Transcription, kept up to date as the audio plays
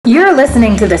You're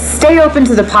listening to the Stay Open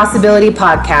to the Possibility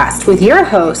podcast with your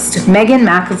host, Megan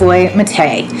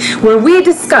McAvoy-Matei, where we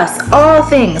discuss all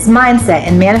things mindset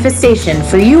and manifestation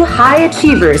for you high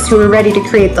achievers who are ready to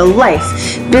create the life,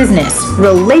 business,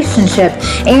 relationship,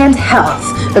 and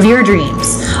health of your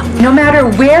dreams. No matter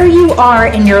where you are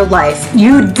in your life,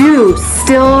 you do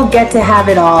still get to have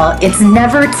it all. It's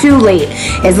never too late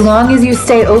as long as you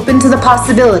stay open to the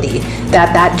possibility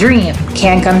that that dream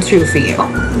can come true for you.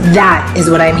 That is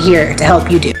what I'm here to help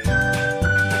you do.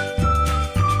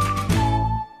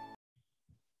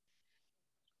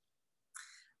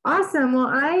 Awesome. Well,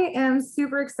 I am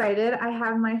super excited. I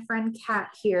have my friend Kat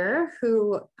here,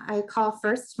 who I call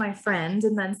first my friend,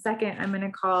 and then second, I'm going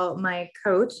to call my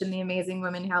coach and the amazing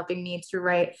woman helping me to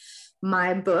write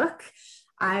my book.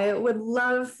 I would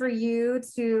love for you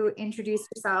to introduce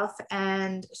yourself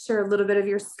and share a little bit of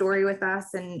your story with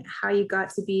us and how you got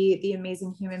to be the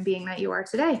amazing human being that you are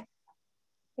today.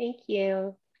 Thank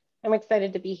you. I'm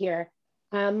excited to be here.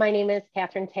 My name is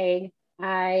Kathryn Tague.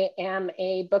 I am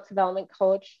a book development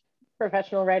coach,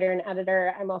 professional writer and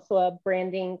editor. I'm also a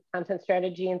branding, content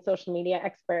strategy, and social media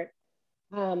expert.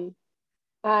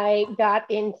 I got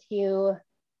into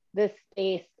this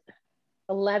space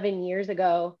 11 years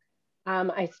ago.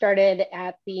 I started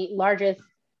at the largest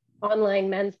online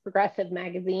men's progressive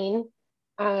magazine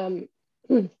in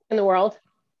the world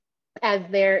as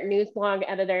their news blog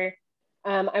editor.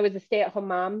 I was a stay-at-home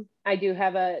mom. I do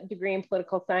have a degree in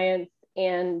political science,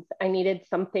 and I needed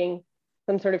some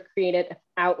sort of creative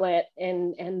outlet,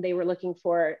 and they were looking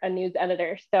for a news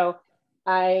editor. So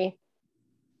I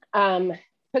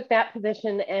took that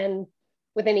position, and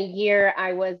within a year,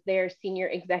 I was their senior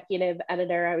executive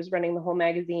editor. I was running the whole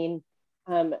magazine,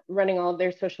 running all of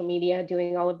their social media,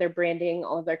 doing all of their branding,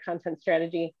 all of their content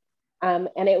strategy. And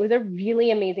it was a really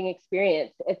amazing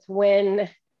experience. It's when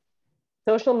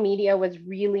social media was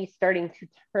really starting to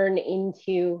turn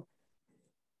into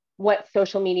what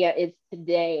social media is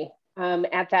today.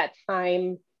 At that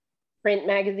time, print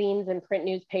magazines and print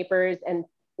newspapers and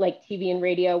like TV and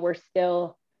radio were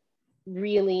still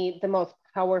really the most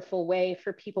powerful way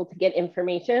for people to get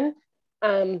information.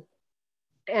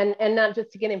 And not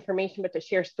just to get information, but to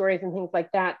share stories and things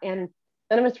like that. And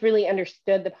none of us really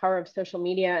understood the power of social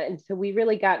media. And so we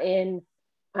really got in.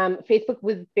 Facebook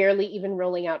was barely even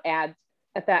rolling out ads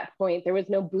at that point. There was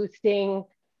no boosting.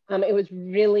 It was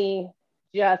really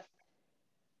just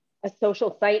a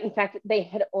social site. In fact, they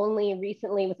had only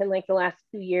recently, within like the last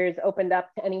 2 years, opened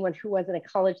up to anyone who wasn't a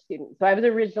college student. So I was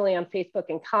originally on Facebook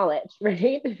in college,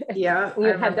 right? Yeah.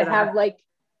 You had to have like,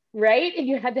 right? And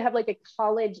you had to have like a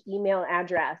college email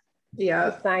address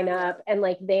to sign up. And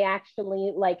like, they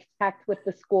actually like checked with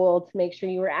the school to make sure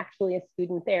you were actually a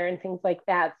student there and things like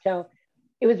that. So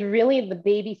it was really the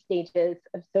baby stages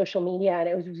of social media. And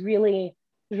it was really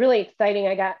exciting.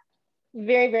 I got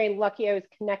very, very lucky. I was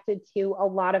connected to a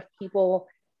lot of people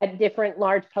at different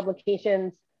large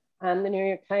publications, the New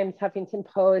York Times, Huffington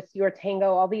Post, Your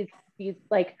Tango, all these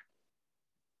like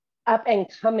up and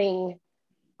coming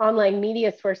online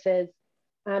media sources.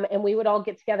 And we would all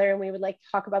get together and we would like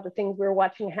talk about the things we were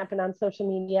watching happen on social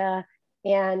media.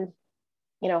 And,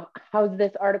 you know, how's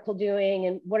this article doing?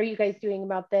 And what are you guys doing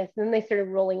about this? And then they started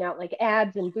rolling out like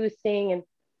ads and boosting. And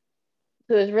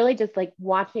so it was really just like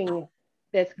watching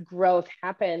this growth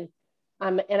happen.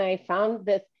 And I found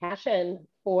this passion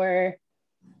for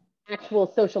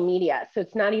actual social media. So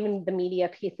it's not even the media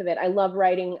piece of it. I love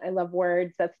writing. I love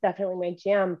words. That's definitely my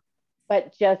jam.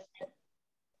 But just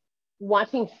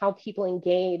watching how people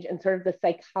engage and sort of the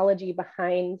psychology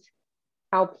behind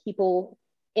how people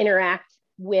interact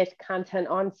with content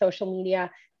on social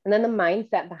media, and then the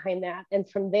mindset behind that. And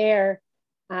from there,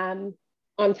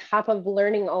 on top of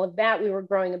learning all of that, we were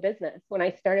growing a business. When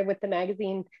I started with the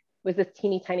magazine, it was this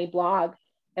teeny tiny blog.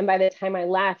 And by the time I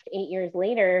left 8 years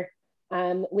later,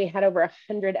 we had over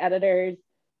 100 editors.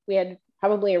 We had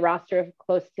probably a roster of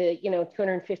close to,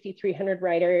 250, 300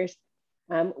 writers.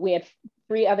 We had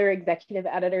 3 other executive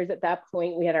editors at that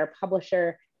point. We had our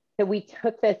publisher. So we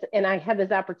took this, and I had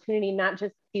this opportunity not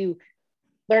just to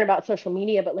learn about social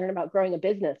media, but learn about growing a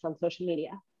business on social media.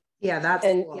 Yeah, that's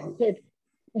cool.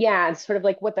 It's sort of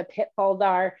like what the pitfalls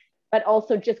are, but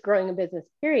also just growing a business,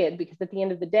 period. Because at the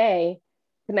end of the day,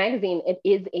 the magazine, it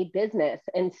is a business.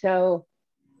 And so,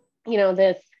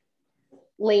 this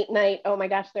late night, oh my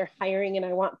gosh, they're hiring and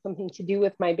I want something to do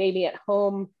with my baby at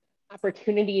home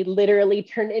opportunity literally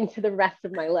turned into the rest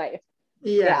of my life.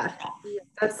 Yeah.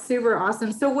 That's super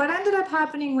awesome. So what ended up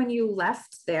happening when you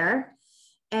left there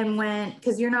and went,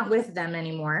 because you're not with them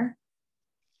anymore?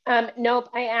 Nope.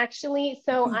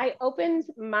 I opened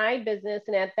my business,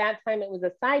 and at that time it was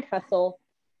a side hustle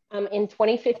in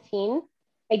 2015.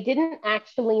 I didn't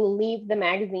actually leave the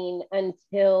magazine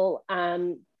until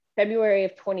February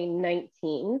of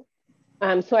 2019.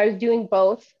 So I was doing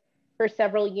both for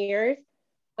several years.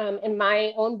 And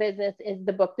my own business is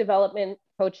the book development,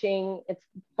 coaching, it's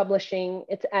publishing,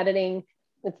 it's editing,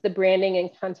 it's the branding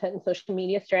and content and social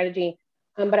media strategy.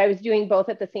 But I was doing both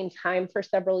at the same time for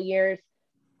several years.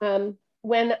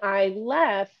 When I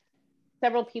left,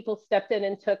 several people stepped in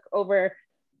and took over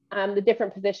the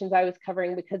different positions I was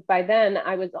covering, because by then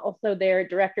I was also their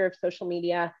director of social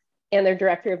media and their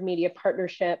director of media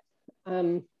partnerships.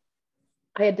 I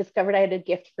had discovered I had a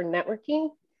gift for networking.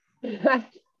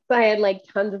 So I had like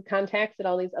tons of contacts at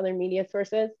all these other media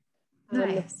sources.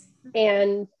 Nice.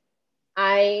 And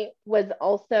I was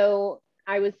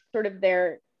sort of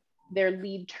their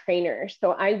lead trainer.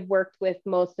 So I worked with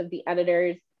most of the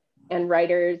editors and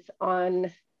writers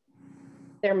on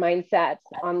their mindsets,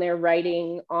 on their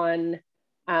writing, on,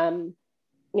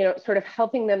 sort of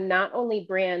helping them not only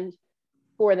brand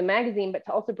for the magazine, but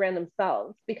to also brand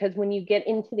themselves. Because when you get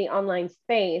into the online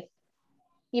space,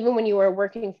 even when you are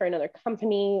working for another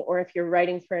company, or if you're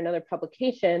writing for another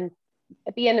publication,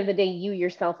 at the end of the day, you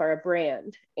yourself are a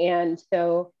brand. And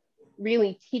so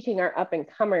really teaching our up and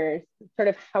comers sort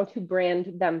of how to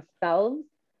brand themselves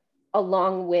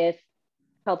along with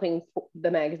helping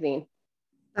the magazine.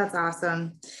 That's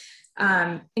awesome.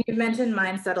 You've mentioned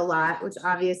mindset a lot, which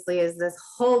obviously is this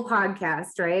whole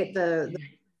podcast, right? The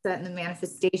mindset and the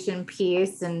manifestation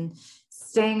piece, and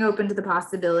staying open to the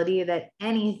possibility that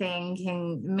anything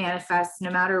can manifest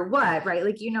no matter what, right?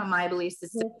 Like, my belief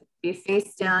system, be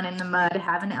face down in the mud,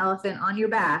 have an elephant on your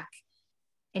back,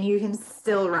 and you can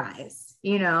still rise,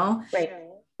 Right.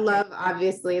 I love,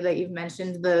 obviously, that you've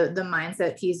mentioned the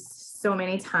mindset piece so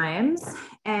many times.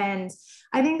 And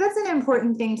I think that's an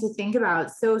important thing to think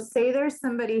about. So say there's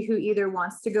somebody who either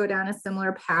wants to go down a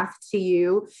similar path to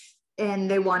you,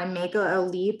 and they want to make a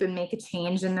leap and make a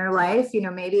change in their life.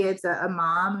 Maybe it's a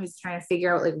mom who's trying to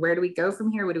figure out, like, where do we go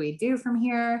from here? What do we do from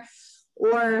here?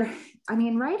 Or,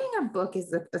 writing a book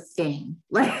is a thing.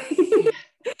 Like,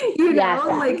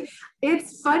 like,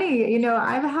 it's funny,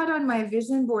 I've had on my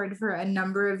vision board for a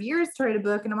number of years to write a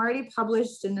book, and I'm already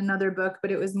published in another book,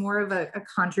 but it was more of a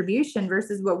contribution,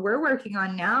 versus what we're working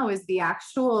on now is the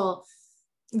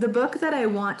book that I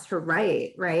want to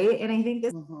write. Right. And I think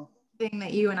this thing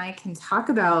that you and I can talk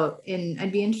about, and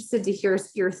I'd be interested to hear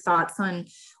your thoughts on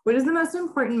what is the most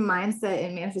important mindset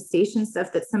and manifestation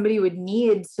stuff that somebody would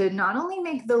need to not only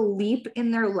make the leap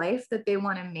in their life that they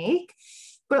want to make,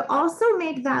 but also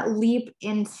make that leap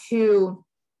into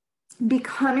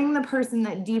becoming the person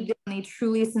that deep down they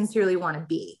truly, sincerely want to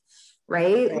be,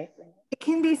 right? It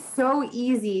can be so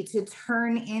easy to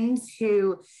turn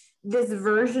into this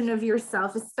version of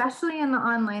yourself, especially in the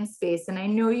online space. And I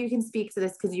know you can speak to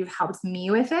this because you've helped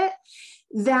me with it.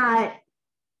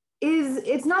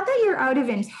 It's not that you're out of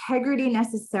integrity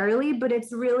necessarily, but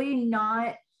it's really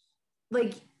not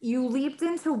like you leaped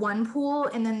into one pool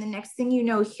and then the next thing you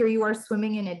know, here you are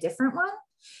swimming in a different one.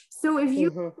 So if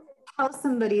you tell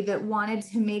somebody that wanted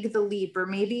to make the leap, or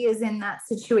maybe is in that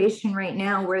situation right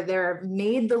now where they're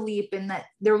made the leap and that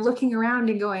they're looking around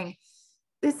and going,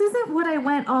 this isn't what I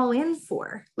went all in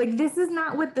for. Like, this is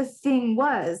not what the thing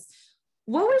was.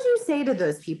 What would you say to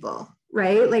those people,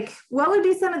 right? Like, what would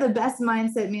be some of the best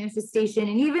mindset manifestation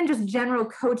and even just general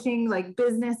coaching, like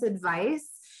business advice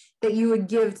that you would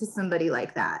give to somebody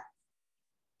like that?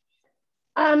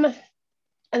 And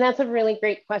that's a really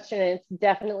great question. And it's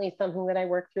definitely something that I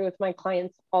work through with my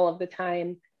clients all of the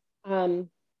time. And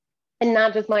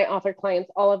not just my author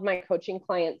clients, all of my coaching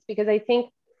clients, because I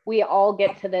think we all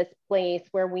get to this place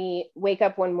where we wake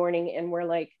up one morning and we're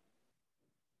like,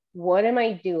 what am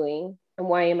I doing? And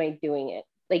why am I doing it?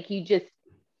 Like,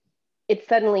 it's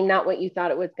suddenly not what you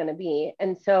thought it was going to be.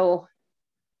 And so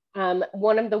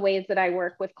one of the ways that I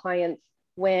work with clients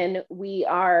when we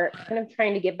are kind of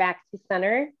trying to get back to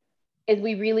center is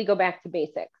we really go back to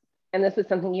basics. And this is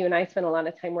something you and I spend a lot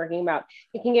of time working about.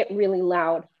 It can get really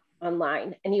loud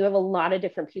online, and you have a lot of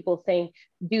different people saying,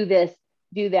 do this,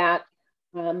 do that.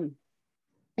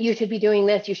 You should be doing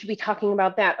this. You should be talking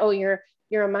about that. Oh, you're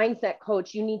a mindset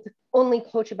coach. You need to only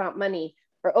coach about money.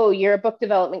 Or, oh, you're a book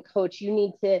development coach. You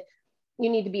need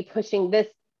to be pushing this,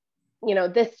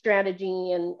 this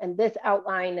strategy and this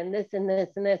outline and this and this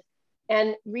and this.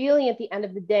 And really, at the end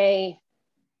of the day,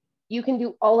 you can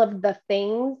do all of the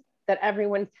things that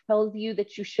everyone tells you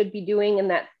that you should be doing,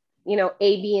 and that, A,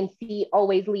 B, and C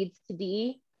always leads to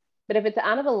D. But if it's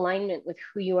out of alignment with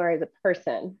who you are as a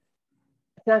person,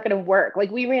 it's not going to work.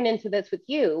 Like, we ran into this with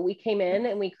you. We came in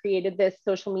and we created this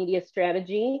social media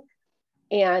strategy,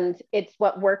 And it's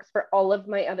what works for all of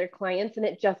my other clients. And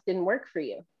it just didn't work for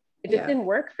you. It just didn't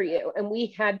work for you. And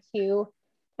we had to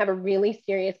have a really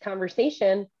serious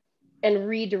conversation and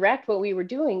redirect what we were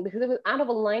doing, because it was out of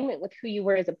alignment with who you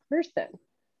were as a person,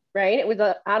 right? It was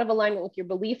out of alignment with your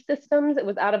belief systems. It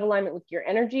was out of alignment with your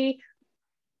energy.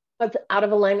 It's out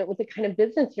of alignment with the kind of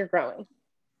business you're growing.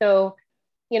 So,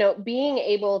 you know, being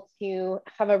able to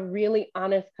have a really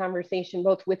honest conversation,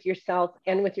 both with yourself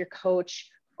and with your coach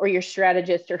or your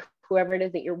strategist or whoever it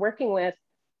is that you're working with,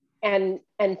 and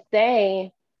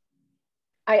say,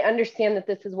 I understand that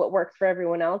this is what works for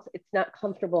everyone else. It's not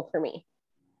comfortable for me.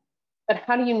 But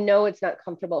how do you know it's not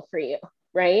comfortable for you,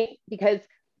 right? Because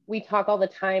we talk all the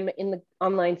time in the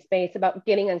online space about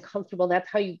getting uncomfortable. That's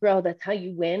how you grow. That's how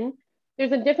you win.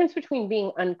 There's a difference between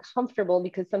being uncomfortable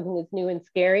because something is new and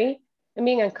scary and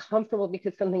being uncomfortable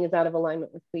because something is out of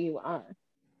alignment with who you are.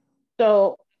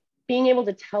 So being able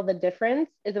to tell the difference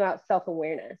is about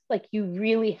self-awareness. Like, you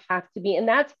really have to be, and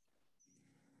that's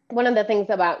one of the things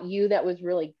about you that was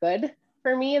really good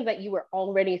for me, is that you were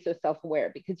already so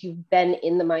self-aware because you've been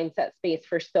in the mindset space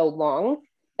for so long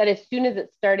that as soon as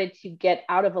it started to get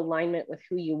out of alignment with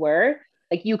who you were,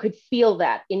 like, you could feel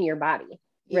that in your body,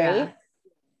 right? Yeah.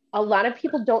 A lot of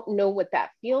people don't know what that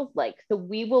feels like. So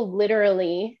we will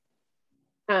literally,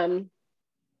 I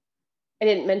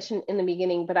didn't mention in the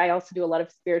beginning, but I also do a lot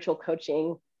of spiritual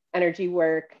coaching, energy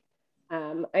work.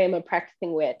 I am a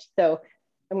practicing witch. So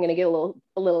I'm going to get a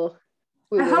little.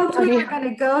 I hoped we were going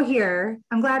to go here.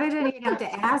 I'm glad I didn't even have to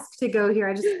ask to go here.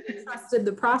 I just trusted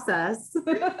the process.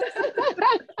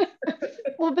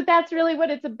 Well, but that's really what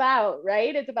it's about,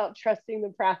 right? It's about trusting the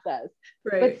process.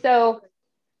 Right. But so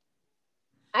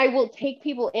I will take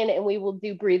people in and we will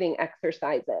do breathing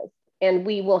exercises, and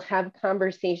we will have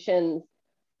conversations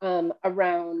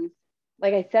around,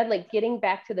 like I said, like getting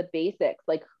back to the basics,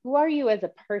 like, who are you as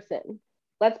a person?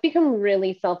 Let's become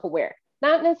really self-aware,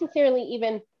 not necessarily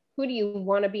even who do you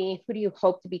want to be, who do you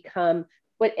hope to become,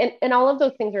 and all of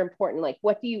those things are important. Like,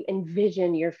 what do you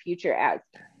envision your future as?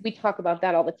 We talk about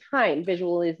that all the time.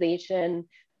 Visualization,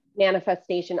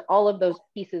 manifestation, all of those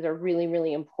pieces are really,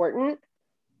 really important.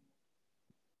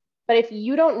 But if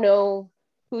you don't know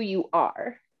who you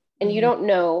are, and you don't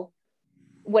know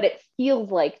what it feels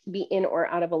like to be in or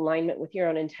out of alignment with your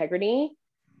own integrity,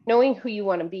 knowing who you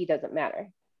want to be doesn't matter.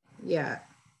 Yeah.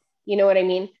 You know what I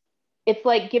mean? It's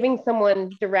like giving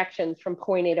someone directions from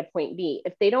point A to point B.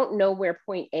 If they don't know where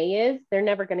point A is, they're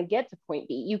never going to get to point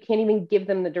B. You can't even give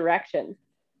them the direction.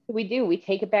 So we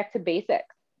take it back to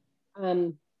basics.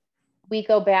 We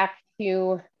go back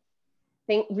to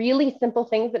really simple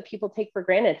things that people take for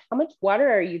granted. How much water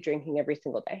are you drinking every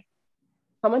single day?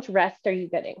 How much rest are you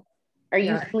getting? Are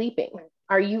you sleeping?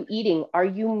 Are you eating? Are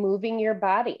you moving your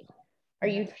body? Are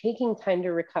you taking time to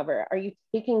recover? Are you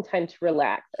taking time to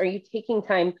relax? Are you taking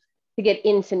time to get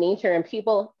into nature? And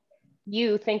people,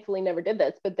 you thankfully never did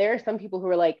this, but there are some people who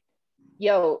are like,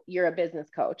 yo, you're a business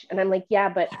coach. And I'm like, yeah,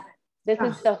 but this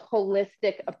is the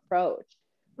holistic approach.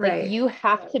 Like, you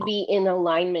have to be in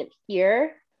alignment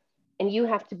here, and you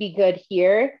have to be good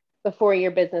here before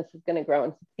your business is going to grow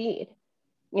and succeed,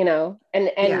 you know? And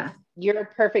you're a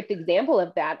perfect example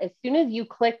of that. As soon as you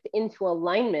clicked into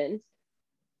alignment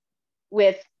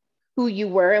with who you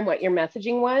were and what your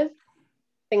messaging was,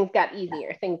 things got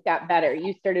easier, things got better.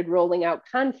 You started rolling out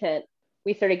content.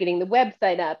 We started getting the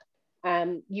website up.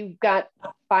 You got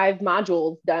 5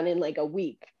 modules done in like a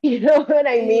week. You know what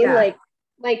I mean? Yeah.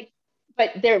 Like,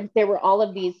 but there were all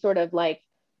of these sort of like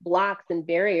blocks and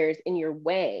barriers in your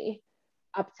way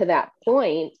up to that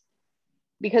point,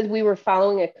 because we were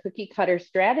following a cookie cutter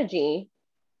strategy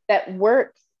that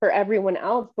works for everyone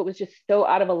else, but was just so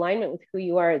out of alignment with who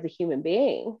you are as a human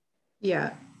being.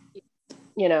 Yeah.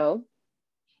 You know?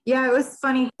 Yeah, it was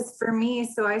funny because for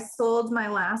me, so I sold my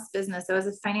last business. I was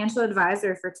a financial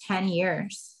advisor for 10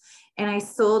 years. And I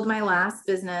sold my last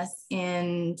business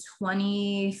in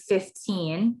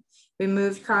 2015. We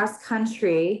moved cross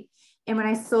country. And when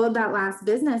I sold that last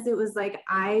business, it was like,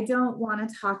 I don't want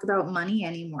to talk about money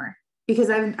anymore, because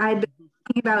I've been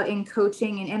talking about in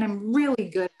coaching and I'm really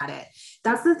good at it.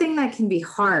 That's the thing that can be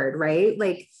hard, right?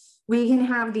 Like, we can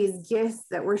have these gifts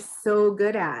that we're so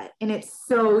good at, and it's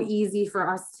so easy for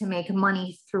us to make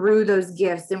money through those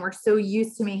gifts. And we're so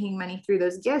used to making money through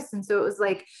those gifts. And so it was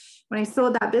like, when I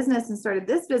sold that business and started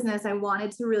this business, I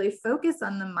wanted to really focus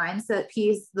on the mindset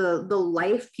piece, the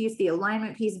life piece, the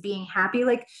alignment piece, being happy.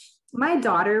 Like, my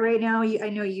daughter right now, I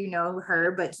know you know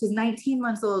her, but she's 19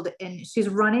 months old and she's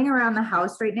running around the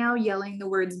house right now yelling the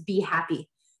words, be happy.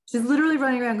 She's literally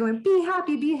running around going, be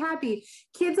happy, be happy.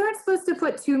 Kids aren't supposed to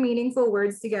put two meaningful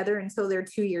words together until they're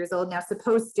 2 years old. Now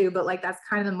supposed to, but like, that's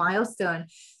kind of the milestone.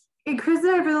 And Chris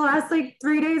and I, for the last like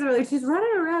 3 days, were like, she's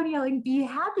running around yelling, be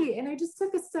happy. And I just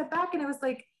took a step back and I was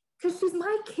like, because she's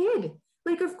my kid.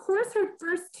 Like, of course, her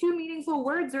first two meaningful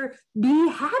words are be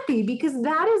happy, because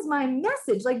that is my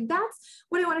message. Like, that's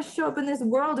what I want to show up in this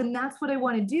world. And that's what I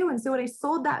want to do. And so when I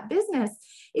sold that business,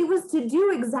 it was to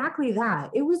do exactly that.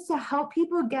 It was to help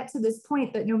people get to this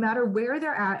point that no matter where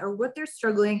they're at or what they're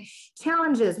struggling,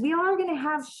 challenges, we are going to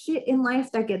have shit in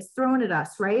life that gets thrown at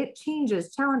us, right?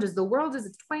 Changes, challenges. The world is,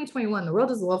 it's 2021. The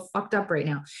world is a little fucked up right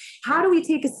now. How do we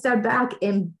take a step back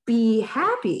and be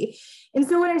happy? And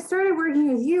so when I started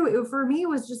working with you, it, for me,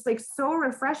 was just like so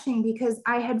refreshing, because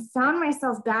I had found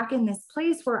myself back in this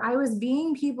place where I was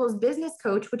being people's business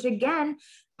coach, which again,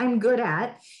 I'm good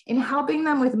at, and helping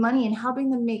them with money and helping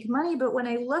them make money. But when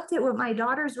I looked at what my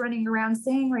daughter's running around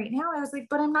saying right now, I was like,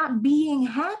 but I'm not being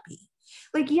happy.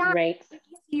 Like, yeah, right. I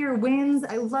see your wins.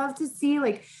 I love to see,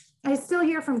 like, I still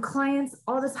hear from clients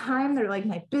all the time. They're like,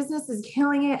 my business is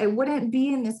killing it. I wouldn't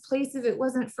be in this place if it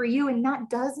wasn't for you. And that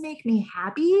does make me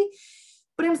happy.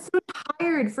 But I'm so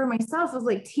tired for myself of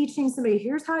like teaching somebody,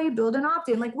 here's how you build an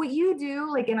opt-in, like what you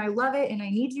do, like, and I love it and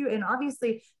I need you. And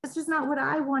obviously that's just not what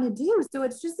I want to do. So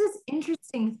it's just this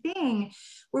interesting thing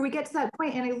where we get to that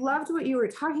point. And I loved what you were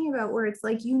talking about, where it's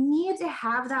like, you need to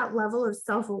have that level of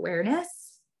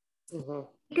self-awareness,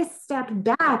 take a step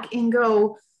back and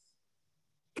go,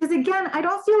 because again, I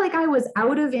don't feel like I was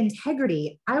out of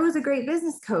integrity. I was a great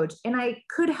business coach and I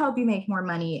could help you make more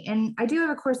money. And I do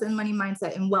have a course in money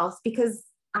mindset and wealth because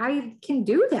I can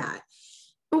do that.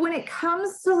 But when it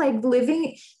comes to like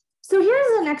living, so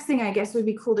here's the next thing I guess would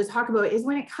be cool to talk about is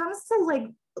when it comes to like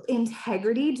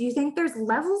integrity, do you think there's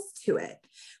levels to it?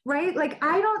 Right? Like,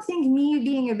 I don't think me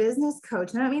being a business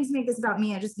coach, and I don't mean to make this about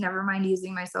me, I just never mind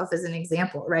using myself as an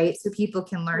example, right? So people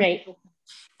can learn, right.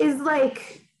 Is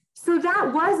like, so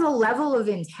that was a level of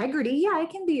integrity. Yeah, I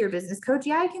can be your business coach.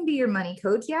 Yeah, I can be your money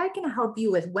coach. Yeah, I can help you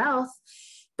with wealth.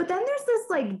 But then there's this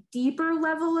like deeper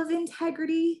level of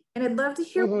integrity. And I'd love to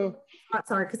hear what your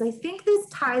thoughts are, because I think this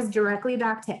ties directly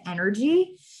back to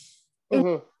energy.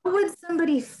 And how would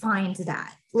somebody find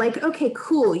that? Like, okay,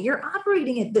 cool, you're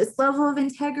operating at this level of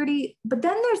integrity, but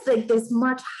then there's like this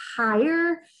much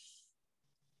higher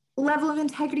level of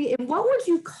integrity. And what would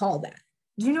you call that?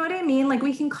 Do you know what I mean? Like,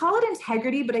 we can call it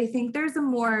integrity, but I think there's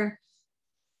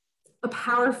a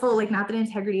powerful, like, not that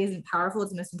integrity isn't powerful,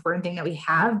 it's the most important thing that we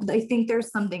have, but I think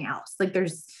there's something else. Like,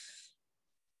 there's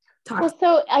well,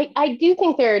 so I do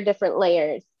think there are different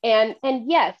layers. And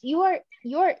yes, you are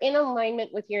in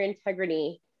alignment with your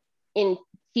integrity in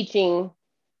teaching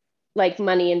like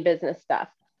money and business stuff.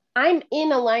 I'm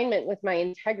in alignment with my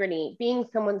integrity being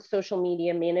someone's social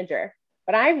media manager.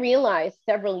 But I realized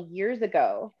several years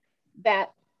ago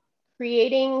that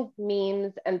creating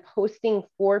memes and posting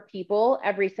for people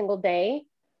every single day,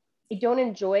 I don't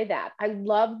enjoy that. I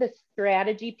love the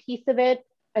strategy piece of it.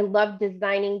 I love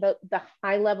designing the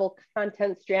high level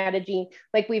content strategy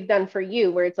like we've done for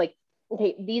you, where it's like,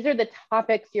 okay, these are the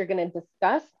topics you're going to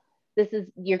discuss.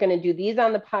 You're going to do these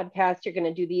on the podcast. You're going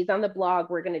to do these on the blog.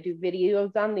 We're going to do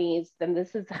videos on these. Then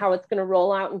this is how it's going to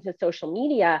roll out into social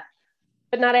media,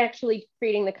 but not actually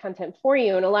creating the content for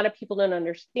you. And a lot of people don't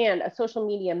understand a social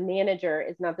media manager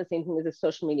is not the same thing as a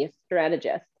social media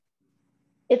strategist.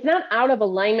 It's not out of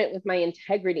alignment with my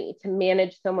integrity to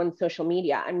manage someone's social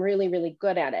media. I'm really, really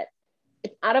good at it.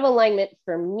 It's out of alignment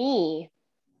for me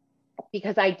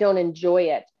because I don't enjoy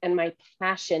it and my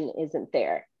passion isn't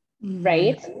there,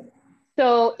 right?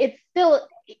 So it's still,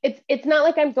 it's not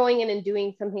like I'm going in and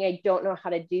doing something I don't know how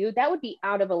to do. That would be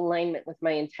out of alignment with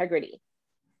my integrity.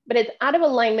 But it's out of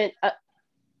alignment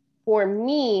for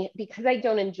me because I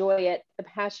don't enjoy it. The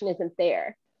passion isn't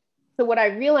there. So what I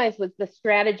realized was the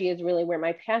strategy is really where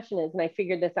my passion is. And I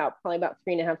figured this out probably about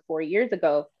 3.5, 4 years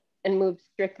ago and moved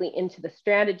strictly into the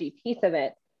strategy piece of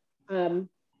it. And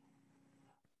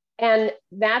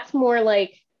that's more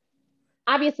like,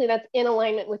 obviously that's in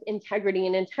alignment with integrity,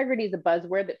 and integrity is a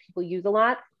buzzword that people use a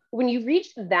lot. When you reach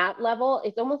that level,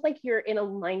 it's almost like you're in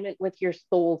alignment with your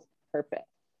soul's purpose.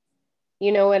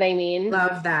 You know what I mean?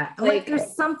 Love that. Like,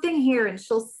 there's something here and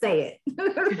she'll say it.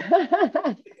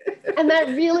 And that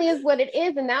really is what it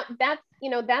is. And that's, you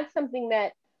know, that's something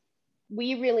that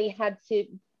we really had to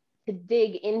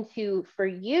dig into for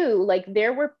you. Like,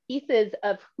 there were pieces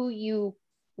of who you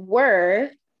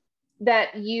were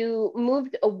that you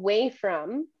moved away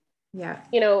from. Yeah.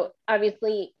 You know,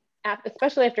 obviously,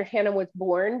 especially after Hannah was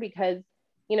born, because,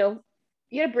 you know,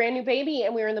 you had a brand new baby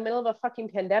and we were in the middle of a fucking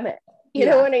pandemic. You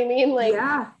know what I mean? Like,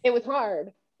 it was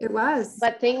hard. It was.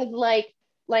 But things like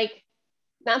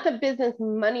not the business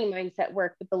money mindset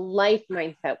work, but the life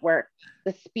mindset work,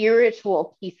 the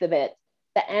spiritual piece of it,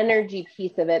 the energy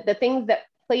piece of it, the things that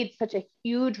played such a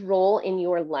huge role in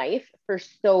your life for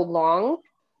so long,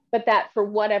 but that for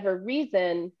whatever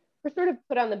reason were sort of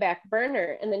put on the back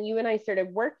burner. And then you and I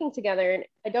started working together. And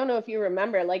I don't know if you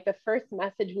remember, like the first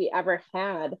message we ever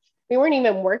had, we weren't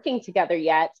even working together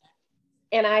yet.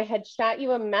 And I had shot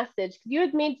you a message because you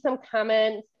had made some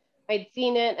comments. I'd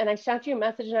seen it and I shot you a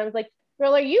message and I was like,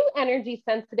 girl, are you energy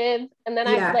sensitive? And then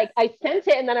I sent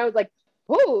it and then I was like,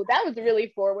 oh, that was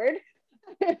really forward.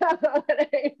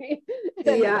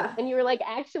 Yeah. And you were like,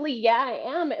 actually, yeah,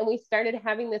 I am. And we started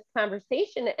having this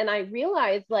conversation and I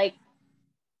realized like,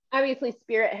 obviously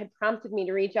spirit had prompted me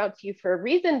to reach out to you for a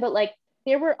reason, but like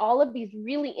there were all of these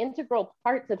really integral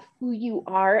parts of who you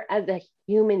are as a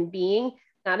human being,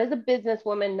 not as a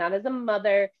businesswoman, not as a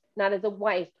mother, not as a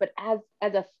wife, but as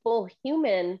a full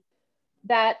human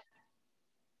that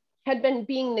had been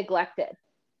being neglected.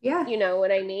 Yeah. You know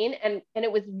what I mean? And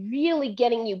it was really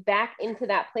getting you back into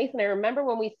that place. And I remember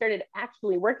when we started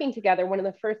actually working together, one of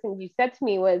the first things you said to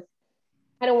me was,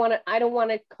 I don't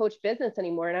want to coach business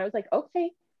anymore. And I was like,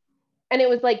 okay. And it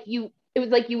was like you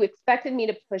expected me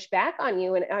to push back on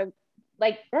you. And I'm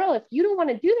like, girl, if you don't want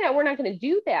to do that, we're not going to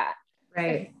do that.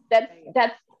 Right.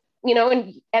 That's, you know,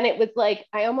 and it was like,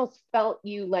 I almost felt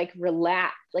you like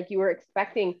relax, like you were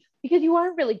expecting, because you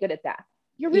are really good at that.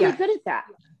 You're really good at that.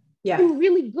 Yeah. I'm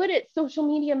really good at social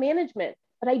media management,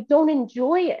 but I don't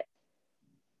enjoy it.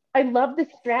 I love the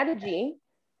strategy,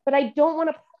 but I don't want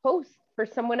to post for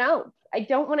someone else. I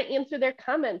don't want to answer their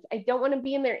comments. I don't want to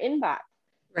be in their inbox.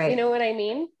 Right. You know what I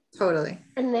mean? Totally.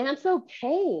 And that's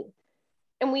okay.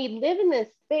 And we live in this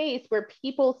space where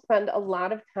people spend a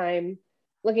lot of time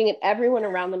looking at everyone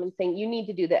around them and saying, you need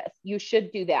to do this. You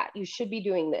should do that. You should be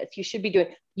doing this. You should be doing,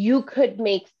 you could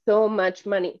make so much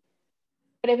money.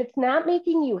 But if it's not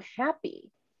making you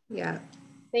happy,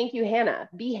 thank you, Hannah,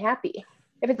 be happy.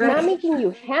 If it's not making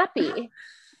you happy,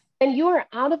 then you are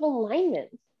out of alignment.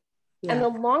 Yeah. And the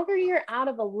longer you're out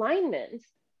of alignment,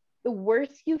 the worse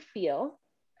you feel.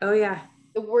 Oh, yeah.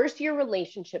 The worse your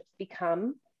relationships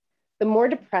become, the more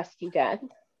depressed you get,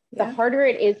 the harder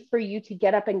it is for you to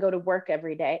get up and go to work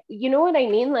every day. You know what I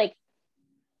mean? Like,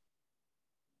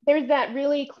 there's that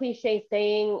really cliche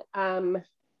saying,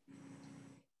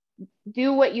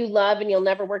 do what you love and you'll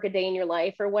never work a day in your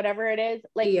life, or whatever it is.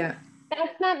 Like,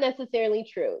 that's not necessarily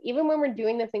true. Even when we're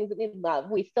doing the things that we love,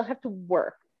 we still have to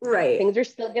work. Right. Things are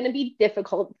still going to be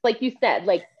difficult. Like you said,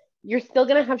 like you're still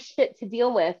going to have shit to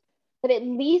deal with, but at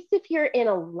least if you're in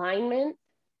alignment,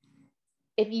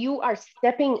 if you are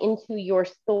stepping into your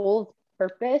soul's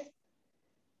purpose,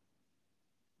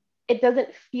 it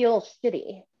doesn't feel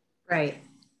shitty. Right.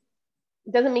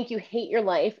 It doesn't make you hate your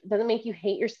life. It doesn't make you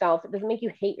hate yourself. It doesn't make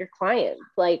you hate your clients.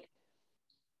 Like,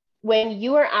 when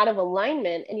you are out of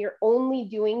alignment and you're only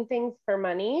doing things for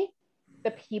money, the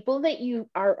people that you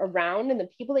are around and the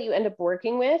people that you end up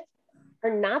working with are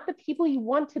not the people you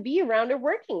want to be around or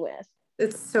working with.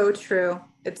 It's so true.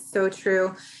 It's so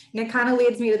true. And it kind of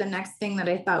leads me to the next thing that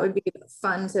I thought would be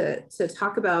fun to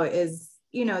talk about is,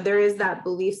 you know, there is that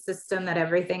belief system that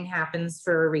everything happens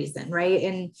for a reason, right?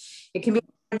 And it can be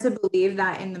hard to believe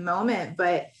that in the moment,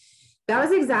 but that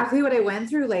was exactly what I went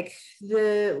through. Like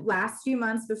the last few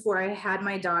months before I had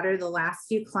my daughter, the last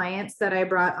few clients that I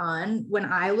brought on,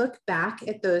 when I look back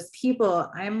at those people,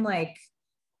 I'm like,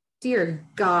 dear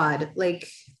God, like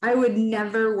I would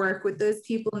never work with those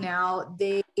people now.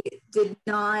 They did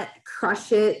not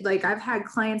crush it. Like I've had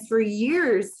clients for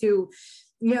years who,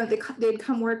 you know, they'd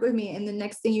come work with me and the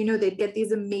next thing you know, they'd get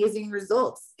these amazing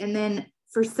results. And then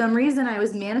for some reason I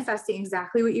was manifesting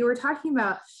exactly what you were talking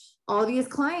about. All these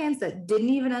clients that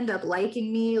didn't even end up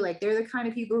liking me, like they're the kind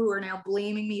of people who are now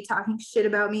blaming me, talking shit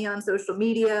about me on social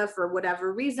media for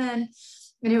whatever reason.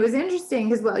 And it was interesting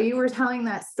because while you were telling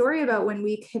that story about when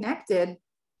we connected,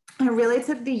 I really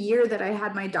took the year that I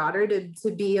had my daughter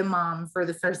to be a mom for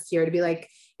the first year, to be like,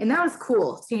 and that was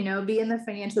cool to, you know, be in the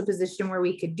financial position where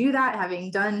we could do that, having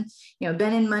done, you know,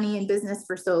 been in money and business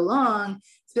for so long,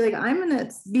 to be like, I'm going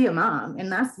to be a mom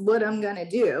and that's what I'm going to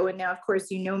do. And now, of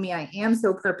course, you know me, I am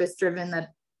so purpose driven that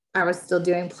I was still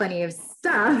doing plenty of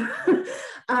stuff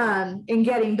and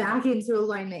getting back into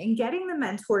alignment and getting the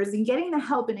mentors and getting the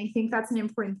help. And I think that's an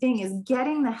important thing, is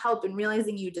getting the help and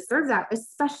realizing you deserve that,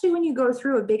 especially when you go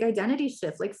through a big identity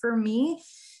shift. Like for me,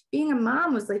 being a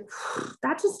mom was like,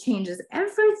 that just changes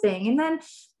everything. And then,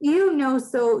 you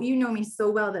know me so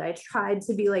well that I tried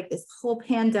to be like, this whole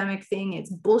pandemic thing,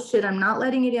 it's bullshit. I'm not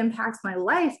letting it impact my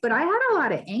life. But I had a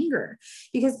lot of anger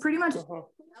because pretty much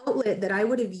outlet that I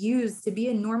would have used to be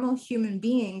a normal human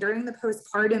being during the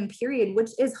postpartum period,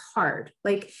 which is hard.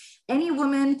 Like any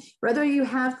woman, whether you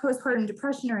have postpartum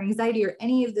depression or anxiety or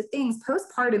any of the things,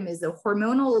 postpartum is a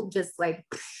hormonal, just like,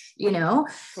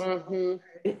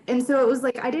 And so it was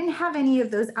like, I didn't have any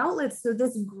of those outlets. So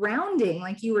this grounding,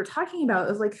 like you were talking about,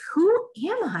 of like, who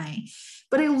am I?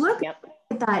 But I look at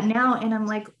that now and I'm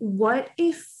like, what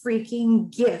a freaking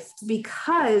gift,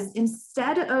 because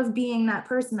instead of being that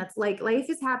person that's like, life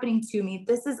is happening to me,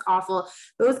 this is awful,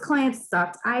 those clients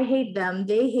sucked, I hate them,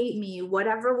 they hate me,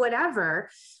 whatever,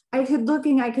 I could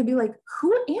be like,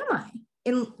 who am I?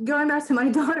 And going back to my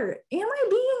daughter, am I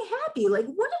being happy? Like,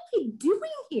 what are we doing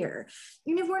here?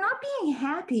 And if we're not being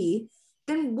happy,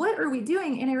 then what are we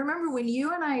doing? And I remember when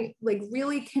you and I like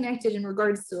really connected in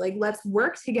regards to like, let's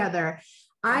work together.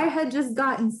 I had just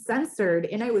gotten censored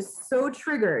and I was so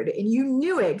triggered, and you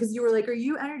knew it because you were like, are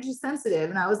you energy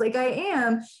sensitive? And I was like, I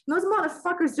am. And those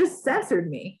motherfuckers just censored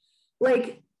me.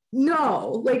 Like,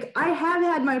 no, like I have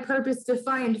had my purpose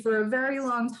defined for a very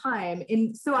long time.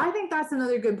 And so I think that's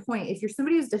another good point. If you're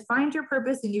somebody who's defined your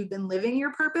purpose and you've been living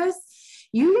your purpose,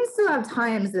 you can still have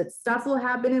times that stuff will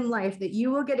happen in life that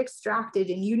you will get extracted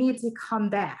and you need to come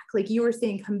back. Like you were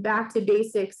saying, come back to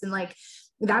basics. And like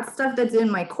that stuff that's in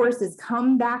my courses,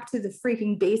 come back to the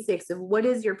freaking basics of what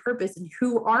is your purpose and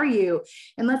who are you?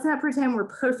 And let's not pretend we're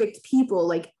perfect people.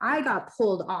 Like I got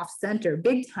pulled off center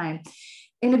big time.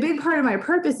 And a big part of my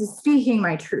purpose is speaking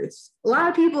my truth. A lot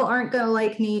of people aren't going to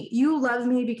like me. You love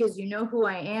me because you know who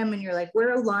I am and you're like,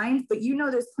 we're aligned, but you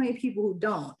know, there's plenty of people who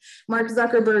don't, Mark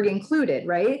Zuckerberg included,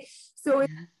 right? So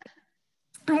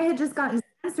I had just gotten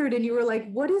censored and you were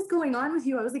like, what is going on with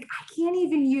you? I was like, I can't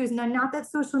even use, now, not that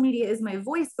social media is my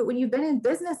voice, but when you've been in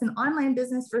business and online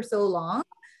business for so long,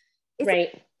 it's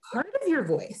a part of your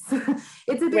voice.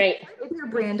 It's a big part of your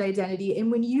brand identity.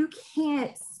 And when you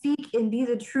can't speak and be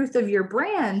the truth of your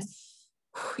brand,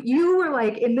 you were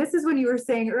like, and this is when you were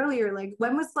saying earlier, like,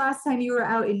 when was the last time you were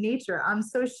out in nature? I'm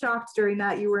so shocked during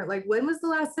that you weren't like, when was the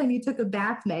last time you took a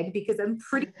bath, Meg? Because I'm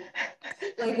pretty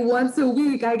like once a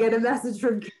week I get a message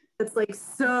from that's like,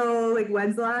 so like,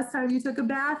 when's the last time you took a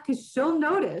bath? Because she'll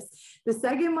notice the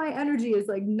second my energy is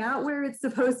like not where it's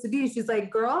supposed to be, she's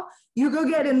like, girl, you go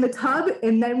get in the tub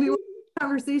and then we will have a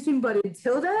conversation. But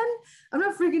until then, I'm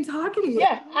not freaking talking to you.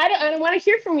 Yeah, I don't want to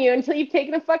hear from you until you've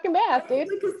taken a fucking bath, dude.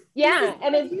 Yeah,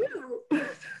 and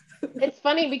it's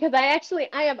funny because I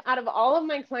have, out of all of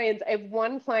my clients, I have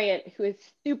one client who is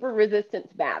super resistant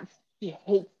to baths. She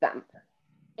hates them.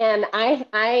 And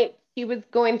she was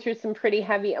going through some pretty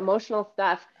heavy emotional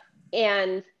stuff.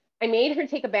 And I made her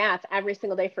take a bath every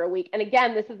single day for a week. And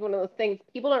again, this is one of those things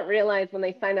people don't realize when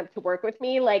they sign up to work with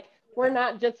me. Like, we're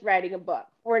not just writing a book.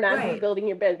 We're not just building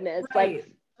your business. Like,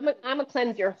 I'm gonna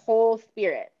cleanse your whole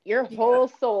spirit. Your whole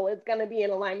soul is going to be in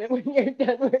alignment when you're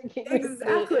done working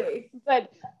with me.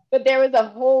 But there was a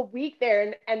whole week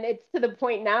there. And it's to the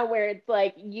point now where it's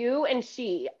like, you and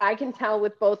I can tell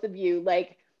with both of you,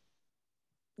 like,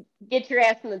 get your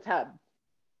ass in the tub.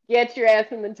 Get your ass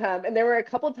in the tub. And there were a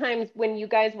couple times when you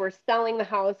guys were selling the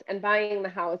house and buying the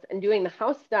house and doing the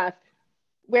house stuff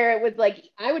where it was like,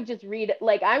 I would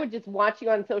just watch you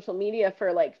on social media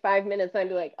for like 5 minutes. And I'd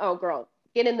be like, oh, girl,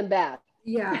 get in the bath.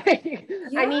 Yeah.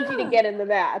 I need you to get in the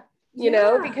bath, you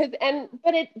know, because,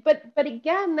 but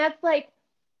again, that's like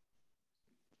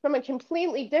from a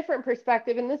completely different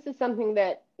perspective. And this is something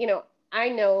that, you know, I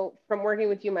know from working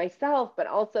with you myself, but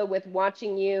also with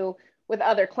watching you with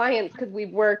other clients, because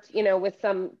we've worked, you know, with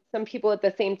some people at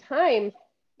the same time,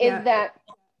 is that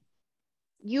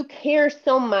you care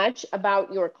so much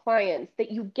about your clients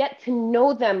that you get to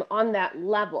know them on that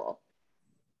level.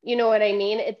 You know what I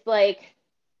mean? It's like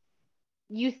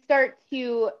you start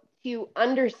to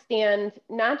understand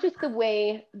not just the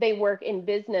way they work in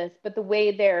business, but the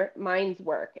way their minds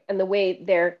work and the way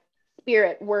their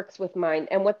spirit works with mind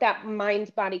and what that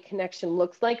mind-body connection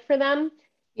looks like for them.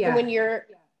 And when you're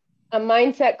a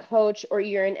mindset coach or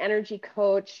you're an energy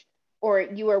coach or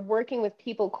you are working with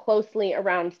people closely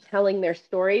around telling their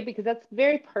story, because that's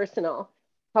very personal,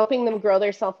 helping them grow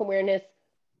their self-awareness,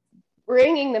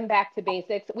 bringing them back to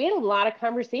basics. We had a lot of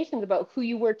conversations about who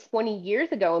you were 20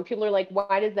 years ago, and people are like,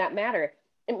 why does that matter?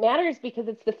 It matters because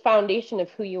it's the foundation of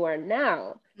who you are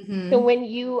now. So when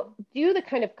you do the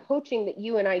kind of coaching that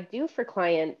you and I do for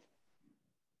clients,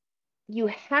 you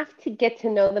have to get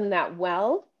to know them that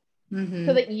well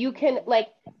so that you can, like,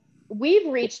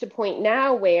 we've reached a point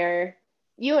now where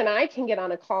you and I can get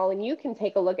on a call and you can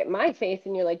take a look at my face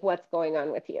and you're like, what's going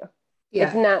on with you? Yeah.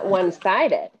 It's not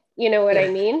one-sided. You know what I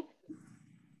mean?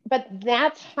 But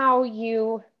that's how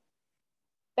you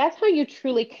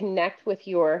truly connect with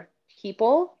your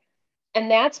people. And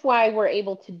that's why we're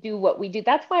able to do what we do.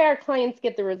 That's why our clients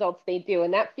get the results they do.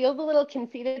 And that feels a little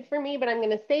conceited for me, but I'm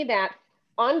going to say that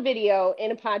on video in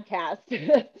a podcast.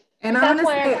 And I'm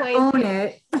going to say, own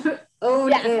it.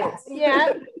 Own it.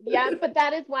 Yeah. But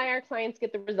that is why our clients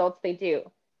get the results they do.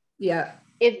 Yeah.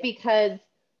 It's because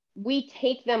we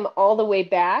take them all the way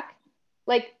back.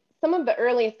 Like some of the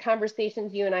earliest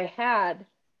conversations you and I had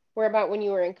were about when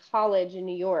you were in college in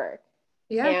New York.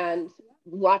 Yeah. And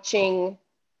watching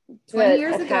 20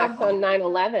 years attacks ago on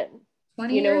 9/11.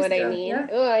 20 you know years what ago, I mean? Yeah.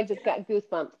 Oh, I just got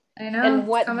goosebumps. I know. And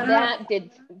what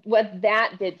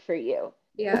that did for you.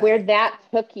 Yeah. Where that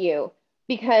took you.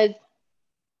 Because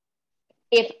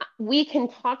if we can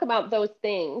talk about those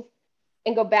things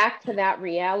and go back to that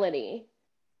reality,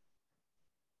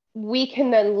 we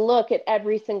can then look at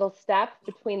every single step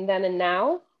between then and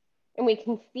now, and we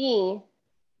can see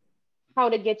how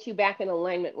to get you back in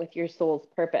alignment with your soul's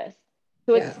purpose.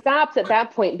 So it stops at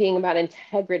that point being about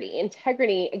integrity.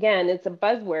 Integrity, again, it's a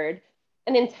buzzword,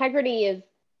 and integrity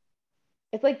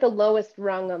it's like the lowest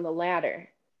rung on the ladder.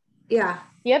 Yeah.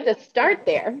 You have to start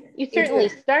there. You certainly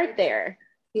start there.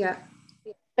 Yeah.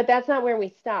 But that's not where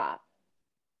we stop.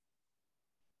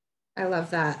 I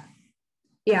love that.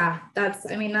 Yeah, that's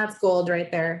gold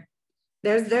right there.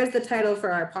 There's the title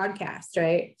for our podcast,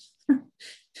 right?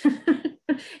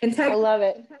 I love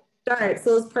it. Start.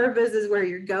 Soul's purpose is where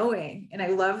you're going. And I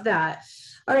love that.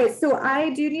 All right. So I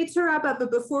do need to wrap up,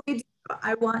 but before we do,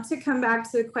 I want to come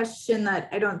back to the question that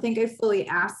I don't think I fully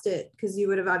asked it because you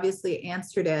would have obviously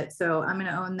answered it. So I'm going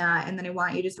to own that. And then I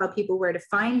want you to tell people where to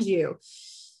find you.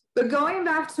 But going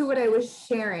back to what I was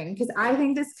sharing, because I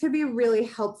think this could be really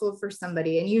helpful for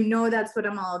somebody. And that's what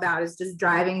I'm all about, is just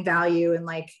driving value and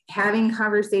like having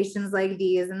conversations like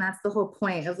these. And that's the whole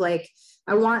point of like,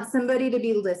 I want somebody to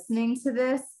be listening to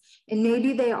this. And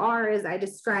maybe they are, as I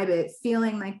describe it,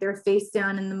 feeling like they're face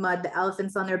down in the mud, the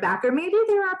elephant's on their back, or maybe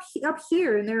they're up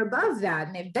here and they're above that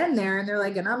and they've been there and they're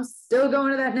like, and I'm still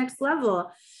going to that next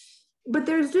level. But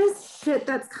there's just shit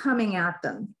that's coming at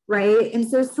them, right? And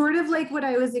so sort of like what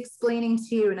I was explaining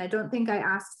to you, and I don't think I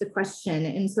asked the question,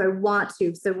 and so I want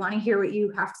to hear what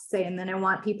you have to say, and then I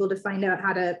want people to find out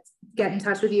how to get in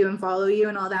touch with you and follow you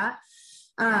and all that.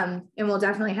 And we'll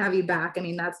definitely have you back. I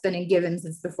mean, that's been a given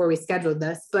since before we scheduled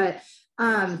this. But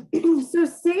so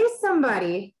say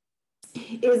somebody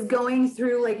is going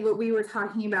through like what we were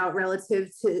talking about relative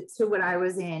to what I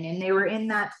was in, and they were in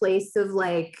that place of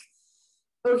like,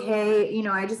 okay,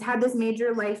 I just had this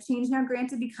major life change. Now,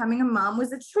 granted, becoming a mom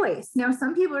was a choice. Now,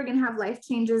 some people are going to have life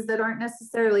changes that aren't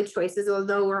necessarily choices,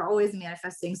 although we're always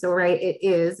manifesting. So, right, it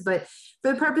is. But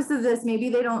for the purpose of this, maybe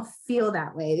they don't feel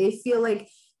that way. They feel like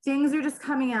things are just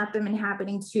coming at them and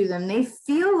happening to them. They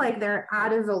feel like they're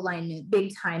out of alignment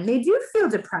big time. They do feel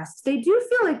depressed. They do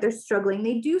feel like they're struggling.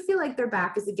 They do feel like their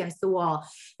back is against the wall.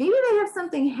 Maybe they have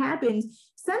something happened.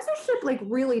 Censorship like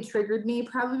really triggered me,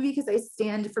 probably because I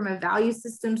stand from a value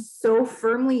system so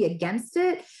firmly against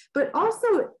it. But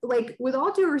also, like, with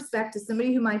all due respect to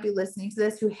somebody who might be listening to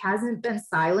this who hasn't been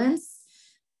silenced,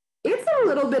 it's a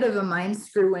little bit of a mind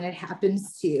screw when it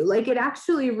happens to you. Like, it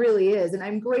actually really is. And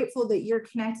I'm grateful that you're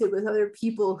connected with other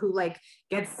people who like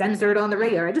get censored on the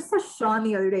radio. I just saw Sean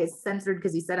the other day is censored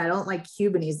because he said, I don't like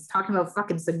Cuban. He's talking about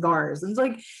fucking cigars. And it's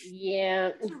like, yeah,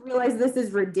 I realize this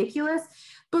is ridiculous.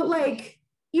 But like,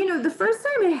 the first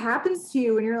time it happens to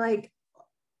you and you're like,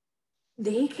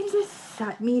 they can just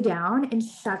shut me down and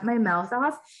shut my mouth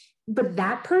off. But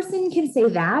that person can say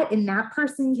that, and that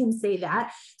person can say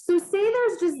that. So say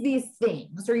there's just these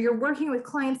things, or you're working with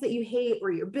clients that you hate,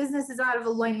 or your business is out of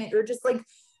alignment, or just like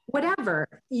whatever.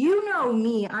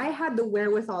 Me, I had the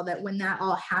wherewithal that when that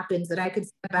all happens, that I could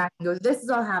step back and go, this is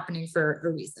all happening for a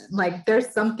reason. Like,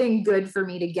 there's something good for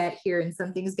me to get here and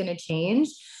something's going to change.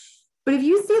 But if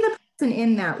you see the person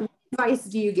in that, what advice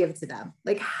do you give to them?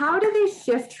 Like, how do they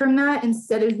shift from that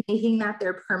instead of making that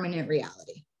their permanent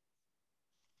reality?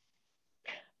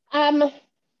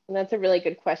 That's a really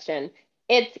good question.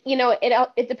 It's,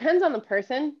 it depends on the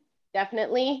person,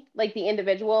 definitely, like the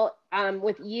individual.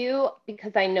 With you,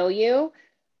 because I know you,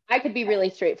 I could be really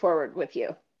straightforward with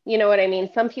you. You know what I mean?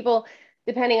 Some people,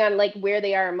 depending on like where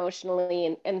they are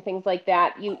emotionally and things like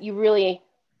that, you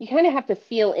kind of have to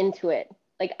feel into it.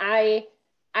 Like I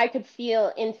could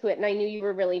feel into it, and I knew you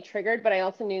were really triggered, but I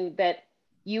also knew that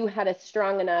you had a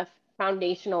strong enough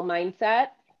foundational mindset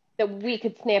that we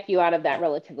could snap you out of that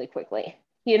relatively quickly.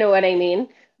 You know what I mean?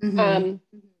 Mm-hmm.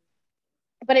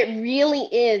 But it really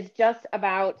is just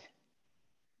about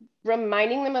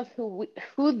reminding them of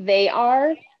who they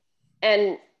are.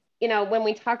 And, you know, when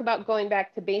we talk about going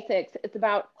back to basics, it's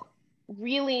about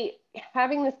really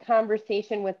having this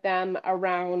conversation with them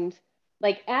around,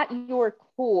 like, at your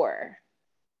core,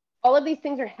 all of these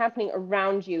things are happening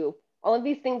around you. All of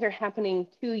these things are happening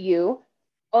to you.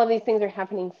 All of these things are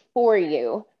happening for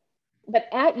you. But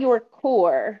at your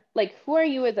core, like, who are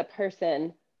you as a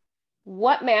person?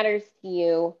 What matters to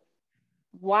you?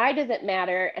 Why does it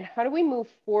matter? And how do we move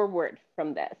forward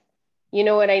from this? You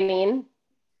know what I mean?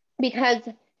 Because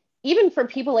even for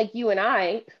people like you and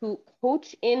I who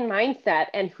coach in mindset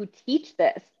and who teach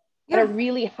this at a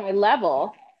really high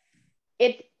level,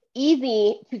 it's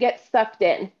easy to get sucked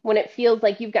in when it feels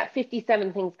like you've got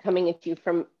 57 things coming at you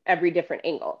from every different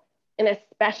angle. And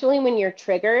especially when you're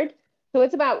triggered. So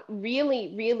it's about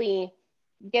really, really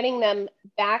getting them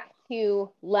back to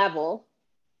level,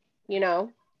 you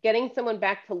know, getting someone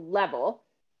back to level.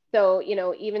 So, you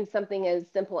know, even something as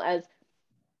simple as,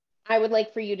 I would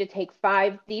like for you to take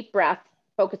 5 deep breaths,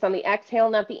 focus on the exhale,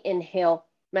 not the inhale.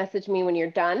 Message me when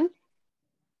you're done.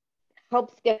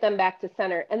 Helps get them back to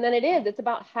center. And then it's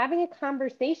about having a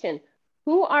conversation.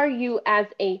 Who are you as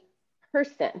a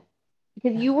person?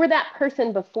 Because you were that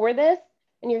person before this,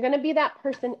 and you're going to be that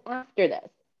person after this.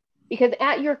 Because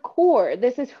at your core,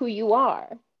 this is who you are.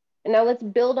 And now let's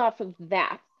build off of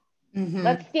that. Mm-hmm.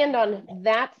 Let's stand on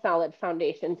that solid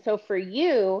foundation. So for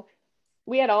you,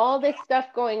 we had all this stuff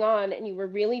going on and you were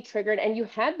really triggered and you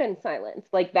had been silenced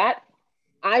like that.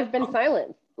 I've been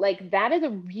silenced. Like that is a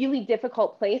really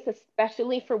difficult place,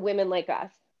 especially for women like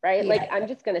us, right? Yeah. Like I'm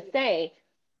just going to say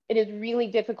it is really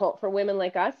difficult for women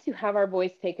like us to have our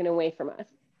voice taken away from us.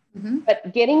 Mm-hmm.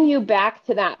 But getting you back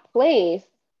to that place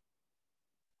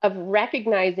of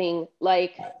recognizing,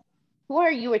 like, who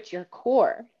are you at your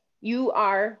core? You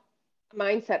are a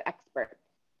mindset expert.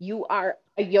 You are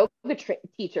a yoga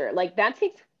teacher. Like that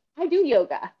takes, I do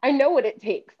yoga. I know what it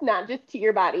takes, not just to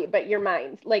your body, but your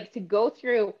mind. Like to go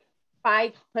through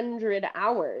 500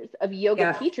 hours of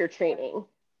yoga teacher training.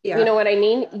 Yeah. You know what I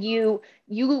mean?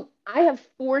 I have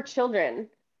 4 children.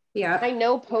 Yeah. I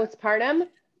know postpartum.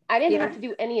 I didn't have to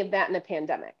do any of that in the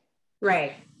pandemic.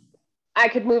 Right. I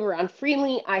could move around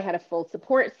freely. I had a full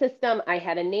support system. I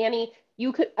had a nanny.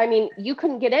 You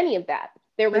couldn't get any of that.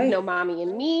 There was no mommy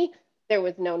and me. There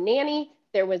was no nanny.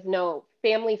 There was no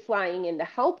family flying in to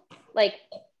help. Like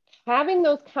having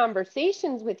those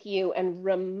conversations with you and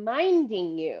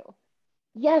reminding you,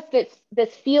 yes,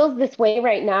 this feels this way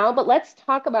right now, but let's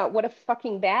talk about what a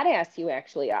fucking badass you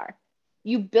actually are.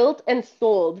 You built and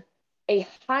sold a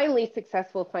highly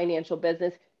successful financial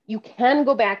business. You can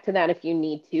go back to that if you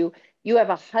need to. You have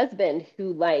a husband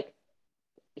who, like,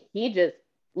 he just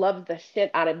loves the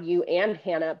shit out of you and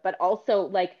Hannah, but also,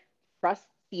 like, trusts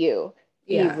you.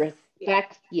 Yeah. He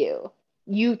respects you.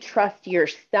 You trust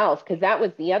yourself. Because that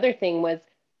was the other thing, was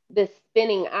this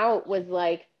spinning out was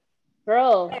like,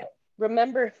 girl,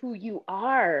 remember who you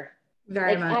are.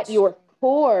 Very much. At your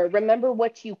core. Remember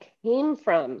what you came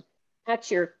from at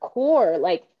your core.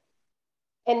 Like,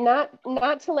 and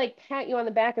not to like pat you on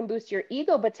the back and boost your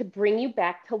ego, but to bring you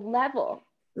back to level.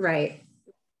 Right.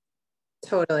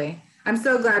 Totally. I'm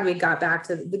so glad we got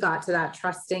to that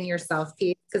trusting yourself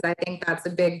piece, because I think that's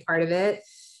a big part of it.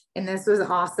 And this was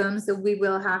awesome. So we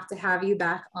will have to have you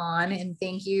back on, and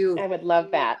thank you. I would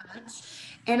love that.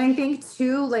 And I think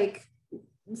too, like,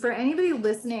 for anybody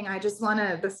listening, I just want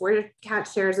to, before Kat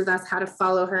shares with us how to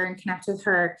follow her and connect with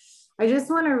her, I just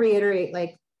want to reiterate,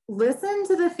 like, listen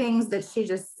to the things that she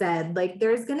just said. Like,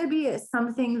 there's going to be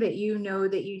something that you know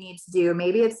that you need to do.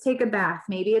 Maybe it's take a bath.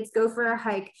 Maybe it's go for a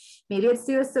hike. Maybe it's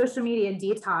do a social media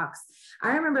detox.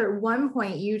 I remember at one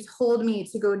point you told me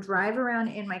to go drive around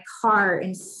in my car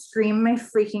and scream my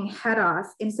freaking head off.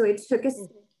 And so I took a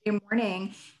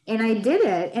morning and I did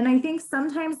it. And I think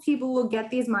sometimes people will get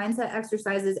these mindset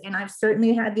exercises, and I've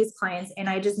certainly had these clients, and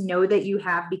I just know that you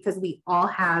have, because we all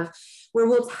have, where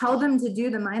we'll tell them to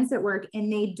do the mindset work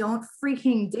and they don't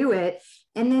freaking do it.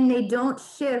 And then they don't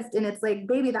shift. And it's like,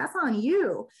 baby, that's on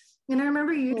you. And I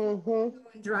remember you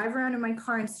drive around in my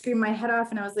car and scream my head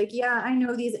off. And I was like, yeah, I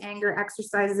know these anger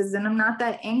exercises and I'm not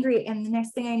that angry. And the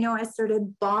next thing I know, I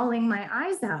started bawling my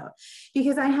eyes out,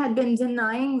 because I had been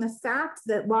denying the fact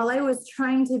that while I was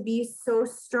trying to be so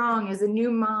strong as a new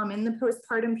mom in the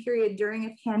postpartum period during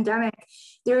a pandemic,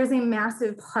 there is a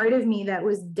massive part of me that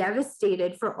was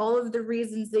devastated for all of the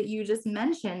reasons that you just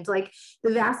mentioned. Like,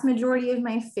 the vast majority of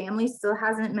my family still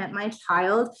hasn't met my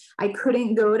child. I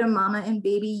couldn't go to mama and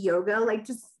baby yoga, like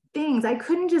just things. I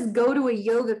couldn't just go to a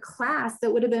yoga class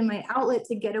that would have been my outlet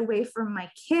to get away from my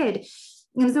kid.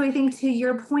 And so I think to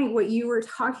your point, what you were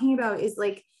talking about is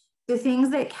like the things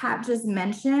that Kat just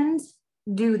mentioned,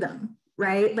 do them,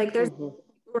 right? Like there's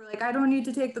we're like, I don't need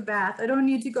to take the bath. I don't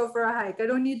need to go for a hike. I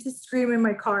don't need to scream in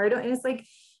my car. And it's like,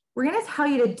 we're going to tell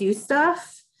you to do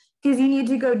stuff because you need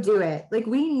to go do it. Like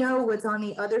we know what's on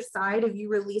the other side of you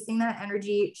releasing that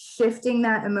energy, shifting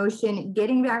that emotion,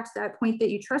 getting back to that point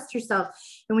that you trust yourself.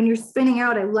 And when you're spinning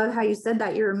out, I love how you said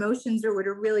that your emotions are what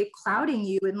are really clouding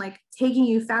you and like taking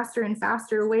you faster and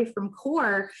faster away from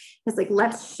core. It's like,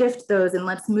 let's shift those and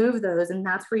let's move those. And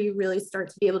that's where you really start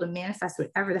to be able to manifest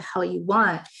whatever the hell you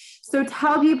want. So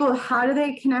tell people, how do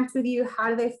they connect with you? How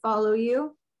do they follow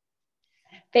you?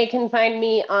 They can find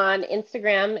me on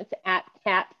Instagram. It's at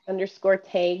Kat_Tague,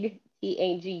 Tague,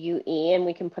 and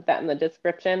we can put that in the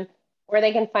description. Or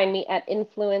they can find me at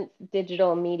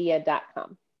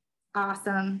influencedigitalmedia.com.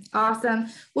 Awesome. Awesome.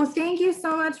 Well, thank you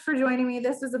so much for joining me.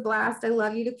 This was a blast. I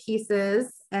love you to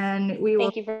pieces. And we will.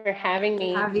 Thank you for having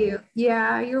me. Have you.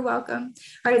 Yeah, you're welcome.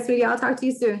 All right, sweetie. I'll talk to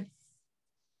you soon.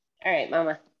 All right,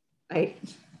 Mama. Bye.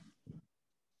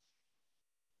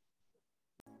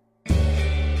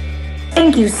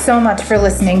 Thank you so much for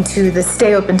listening to the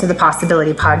Stay Open to the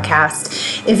Possibility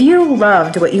podcast. If you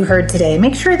loved what you heard today,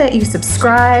 make sure that you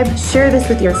subscribe, share this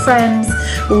with your friends,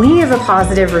 leave a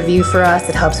positive review for us.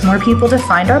 It helps more people to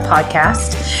find our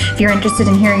podcast. If you're interested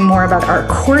in hearing more about our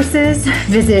courses,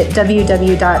 visit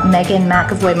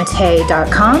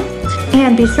www.meganmcavoymate.com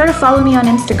and be sure to follow me on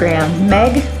Instagram,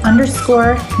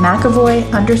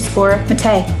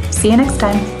 Meg_McAvoy_Mate. See you next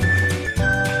time.